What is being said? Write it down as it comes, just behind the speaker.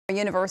A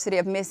University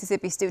of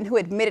Mississippi student who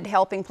admitted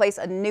helping place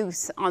a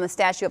noose on the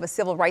statue of a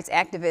civil rights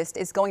activist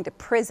is going to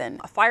prison.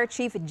 Fire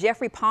Chief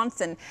Jeffrey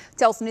Ponson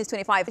tells News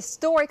 25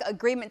 historic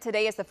agreement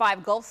today as the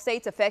 5 Gulf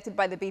states affected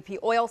by the BP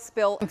oil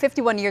spill.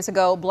 51 years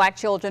ago, black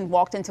children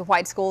walked into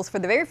white schools for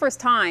the very first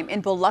time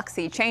in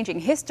Biloxi, changing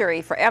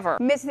history forever.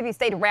 Mississippi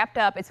State wrapped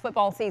up its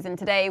football season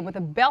today with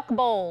a Belk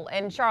Bowl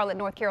in Charlotte,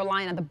 North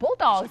Carolina. The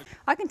Bulldogs,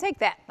 I can take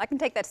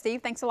that,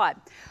 Steve. Thanks a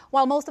lot.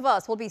 While most of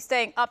us will be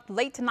staying up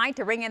late tonight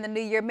to ring in the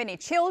new year, many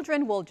children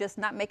will just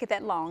not make it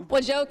that long.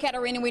 Well, Joe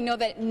Catarina, we know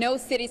that no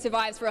city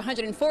survives for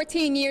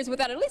 114 years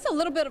without at least a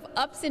little bit of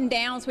ups and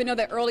downs. We know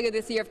that earlier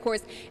this year, of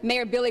course,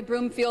 Mayor Billy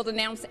Broomfield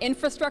announced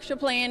infrastructure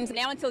plans.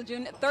 Now until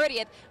June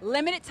 30th,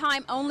 limited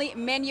time only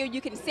menu.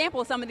 You can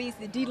sample some of these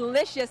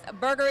delicious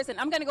burgers, and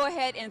I'm going to go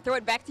ahead and throw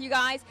it back to you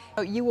guys.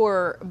 You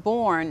were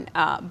born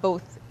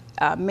both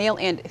male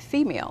and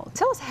female.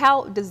 Tell us,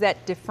 how does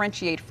that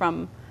differentiate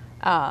from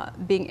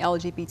being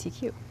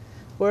LGBTQ?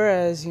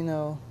 Whereas, you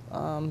know,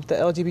 the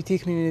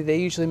LGBT community, they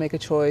usually make a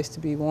choice to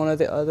be one or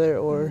the other,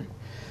 or,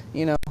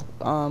 you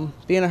know,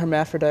 being a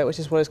hermaphrodite, which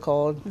is what it's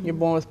called. You're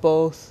born with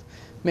both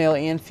male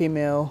and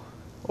female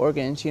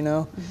organs, you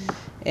know.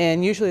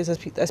 And usually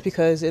that's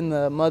because in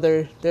the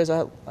mother, there's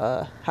a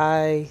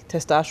high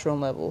testosterone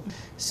level.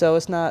 So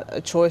it's not a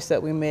choice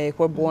that we make.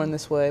 We're born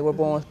this way. We're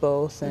born with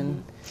both.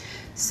 And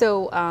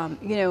so,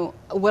 you know,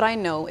 what I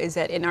know is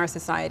that in our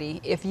society,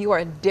 if you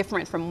are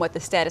different from what the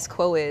status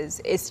quo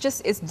is, it's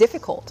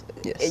difficult.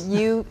 Yes.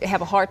 You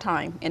have a hard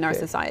time in our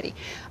society.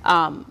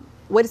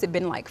 What has it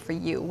been like for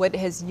you? What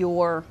has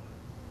your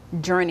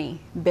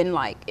journey been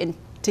like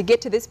to get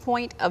to this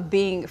point of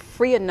being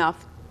free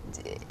enough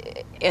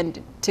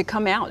and to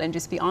come out and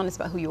just be honest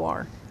about who you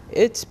are?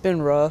 It's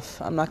been rough.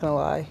 I'm not going to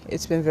lie.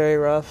 It's been very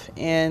rough.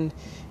 And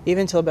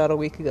even till about a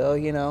week ago,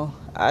 you know,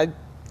 I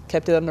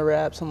kept it under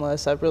wraps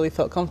unless I really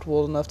felt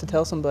comfortable enough to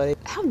tell somebody.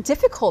 How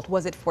difficult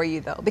was it for you,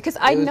 though? Because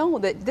I know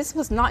that this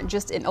was not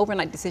just an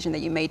overnight decision that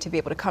you made to be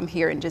able to come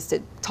here and just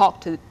to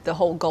talk to the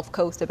whole Gulf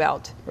Coast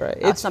about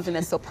something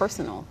that's so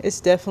personal.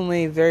 It's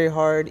definitely very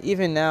hard.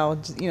 Even now,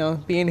 you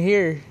know, being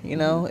here, you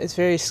know, it's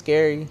very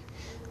scary.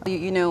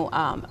 You know,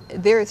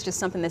 there is just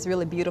something that's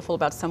really beautiful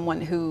about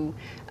someone who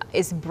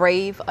is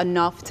brave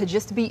enough to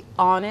just be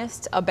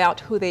honest about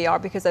who they are,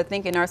 because I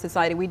think in our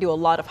society we do a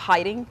lot of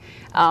hiding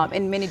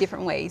in many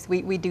different ways.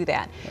 We do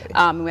that.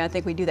 I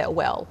think we do that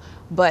well.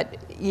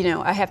 But, you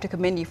know, I have to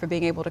commend you for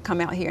being able to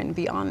come out here and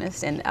be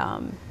honest. And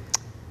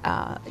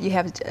you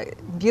have a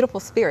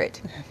beautiful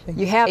spirit.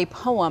 You have a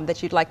poem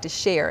that you'd like to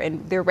share,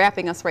 and they're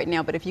wrapping us right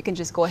now, but if you can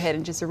just go ahead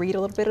and just read a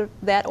little bit of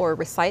that or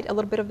recite a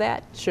little bit of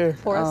that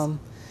for us.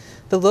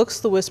 The looks,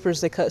 the whispers,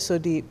 they cut so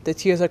deep. The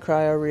tears I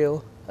cry are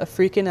real. A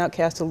freaking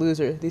outcast, a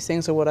loser. These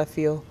things are what I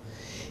feel.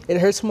 It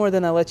hurts more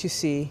than I let you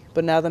see,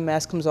 but now the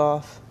mask comes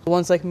off. The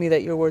ones like me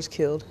that your words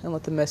killed, and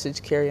let the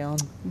message carry on.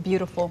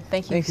 Beautiful.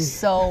 Thank you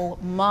so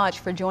much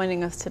for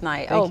joining us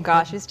tonight. Oh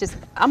gosh, it's just,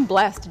 I'm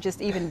blessed just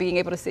even being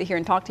able to sit here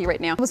and talk to you right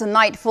now. It was a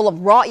night full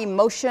of raw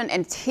emotion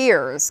and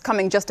tears,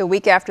 coming just a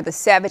week after the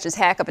savage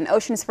attack of an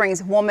Ocean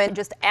Springs woman.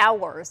 Just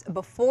hours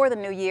before the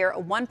new year,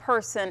 one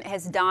person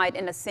has died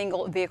in a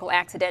single vehicle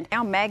accident.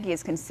 Now Maggie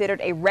is considered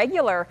a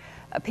regular,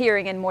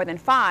 appearing in more than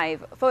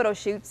 5 photo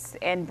shoots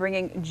and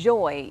bringing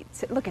joy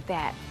to, look at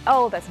that.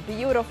 Oh, that's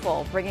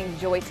beautiful, bringing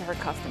joy to her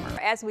customer.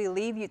 As we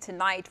leave you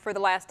tonight for the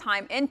last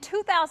time in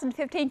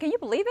 2015, can you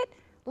believe it?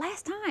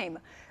 Last time.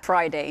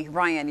 Friday,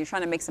 Ryan, you're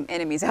trying to make some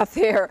enemies out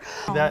there.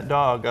 That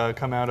dog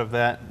come out of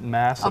that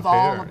mass of hair.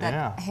 All of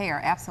that hair,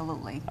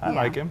 absolutely. I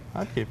like him.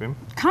 I'd keep him.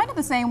 Kind of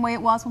the same way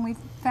it was when we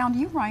found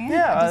you, Ryan.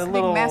 Yeah, just a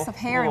big mass of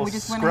hair, and we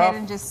just went ahead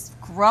and just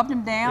scrubbed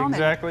him down.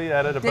 Exactly,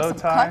 added a bow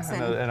tie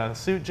and a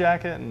suit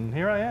jacket, and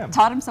here I am.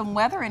 Taught him some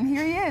weather, and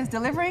here he is,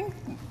 delivering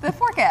the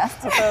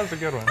forecast. That was a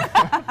good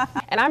one.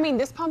 And I mean,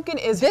 this pumpkin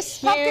is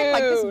huge. Pumpkin,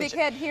 like this big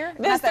head here?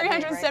 This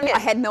 370. Right? I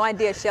had no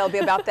idea, Shelby,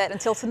 about that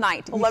until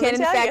tonight. You can,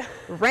 in fact,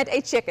 rent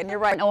a chicken. You're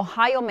right. An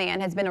Ohio man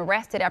has been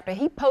arrested after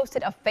he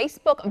posted a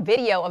Facebook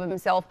video of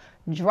himself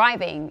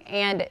driving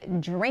and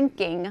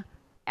drinking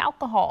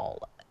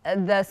alcohol.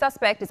 The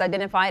suspect is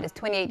identified as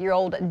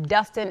 28-year-old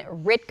Dustin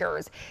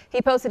Ritkers.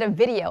 He posted a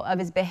video of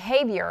his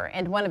behavior,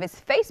 and one of his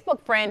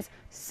Facebook friends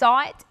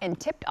saw it and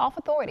tipped off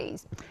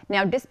authorities.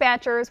 Now,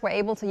 dispatchers were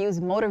able to use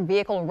motor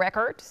vehicle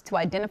records to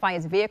identify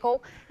his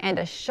vehicle, and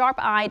a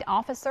sharp-eyed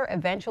officer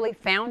eventually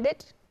found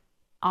it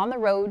on the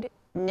road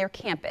near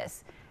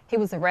campus. He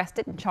was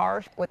arrested and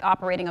charged with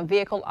operating a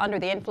vehicle under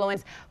the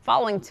influence,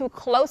 following too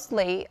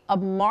closely a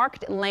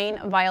marked lane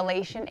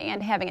violation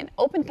and having an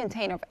open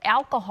container of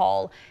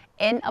alcohol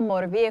in a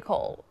motor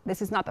vehicle.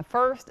 This is not the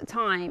first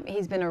time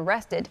he's been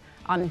arrested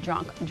on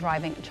drunk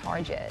driving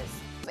charges.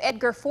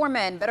 Edgar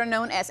Foreman, better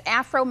known as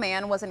Afro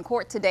Man, was in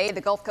court today.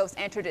 The Gulf Coast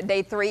entered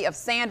day 3 of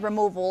sand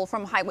removal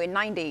from Highway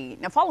 90.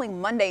 Now,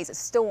 following Monday's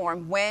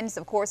storm, winds,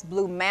 of course,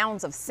 blew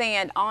mounds of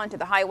sand onto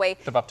the highway.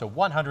 Of up to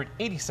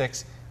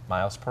 186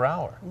 miles per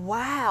hour.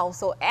 Wow.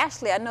 So,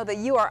 Ashley, I know that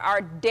you are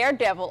our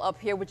daredevil up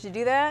here. Would you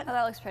do that? Oh,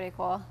 that looks pretty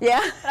cool.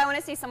 Yeah? But I want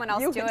to see someone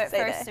else do it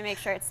first to make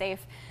sure it's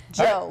safe.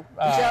 Joe.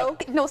 Joe,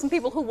 you know some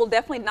people who will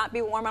definitely not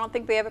be warm. I don't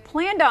think they ever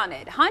planned on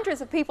it.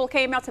 Hundreds of people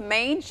came out to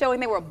Maine showing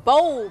they were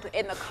bold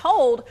in the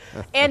cold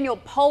annual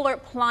polar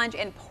plunge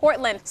in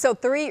Portland. So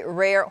 3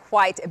 rare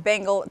white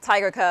Bengal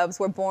tiger cubs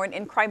were born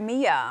in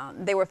Crimea.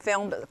 They were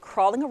filmed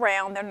crawling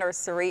around their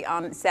nursery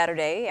on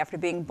Saturday after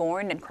being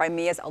born in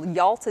Crimea's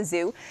Yalta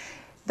Zoo.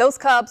 Those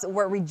cubs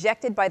were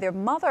rejected by their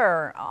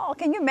mother. Oh,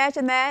 can you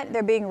imagine that?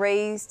 They're being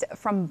raised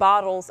from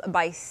bottles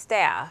by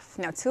staff.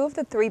 Now, 2 of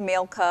the 3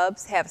 male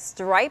cubs have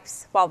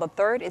stripes, while the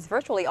 3rd is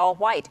virtually all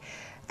white.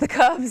 The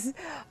cubs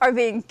are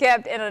being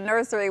kept in a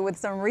nursery with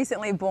some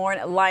recently born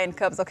lion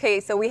cubs.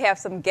 Okay, so we have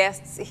some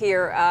guests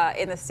here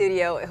in the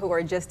studio who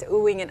are just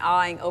oohing and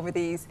ahhing over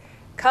these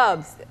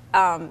cubs.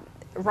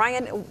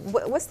 Ryan,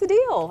 what's the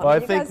deal? Well, I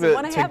think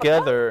that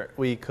together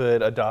we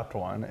could adopt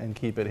one and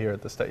keep it here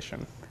at the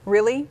station.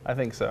 Really? I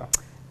think so.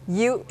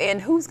 You and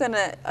who's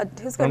gonna? I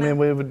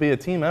mean, it would be a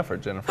team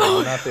effort, Jennifer.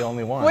 We're not the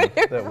only one.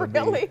 That would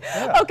really? Be,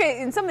 yeah.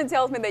 Okay, and something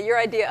tells me that your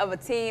idea of a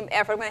team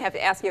effort, I'm gonna have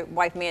to ask your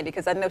wife Mandy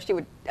because I know she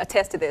would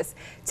attest to this.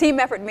 Team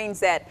effort means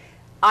that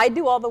I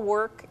do all the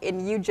work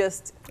and you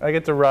just. I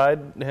get to ride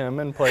him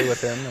and play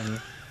with him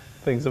and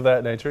things of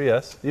that nature.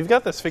 Yes, you've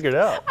got this figured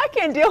out. I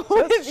can't deal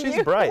with you.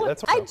 She's bright.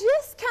 That's. I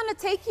just kind of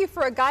take you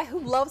for a guy who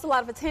loves a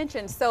lot of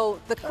attention,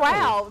 so the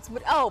crowds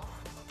would. Oh.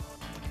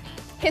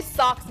 His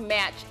socks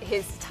match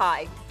his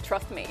tie,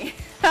 trust me.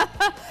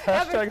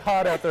 Hashtag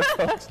hot out there,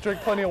 folks. Drink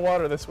plenty of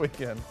water this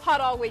weekend.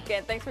 Hot all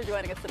weekend. Thanks for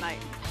joining us tonight.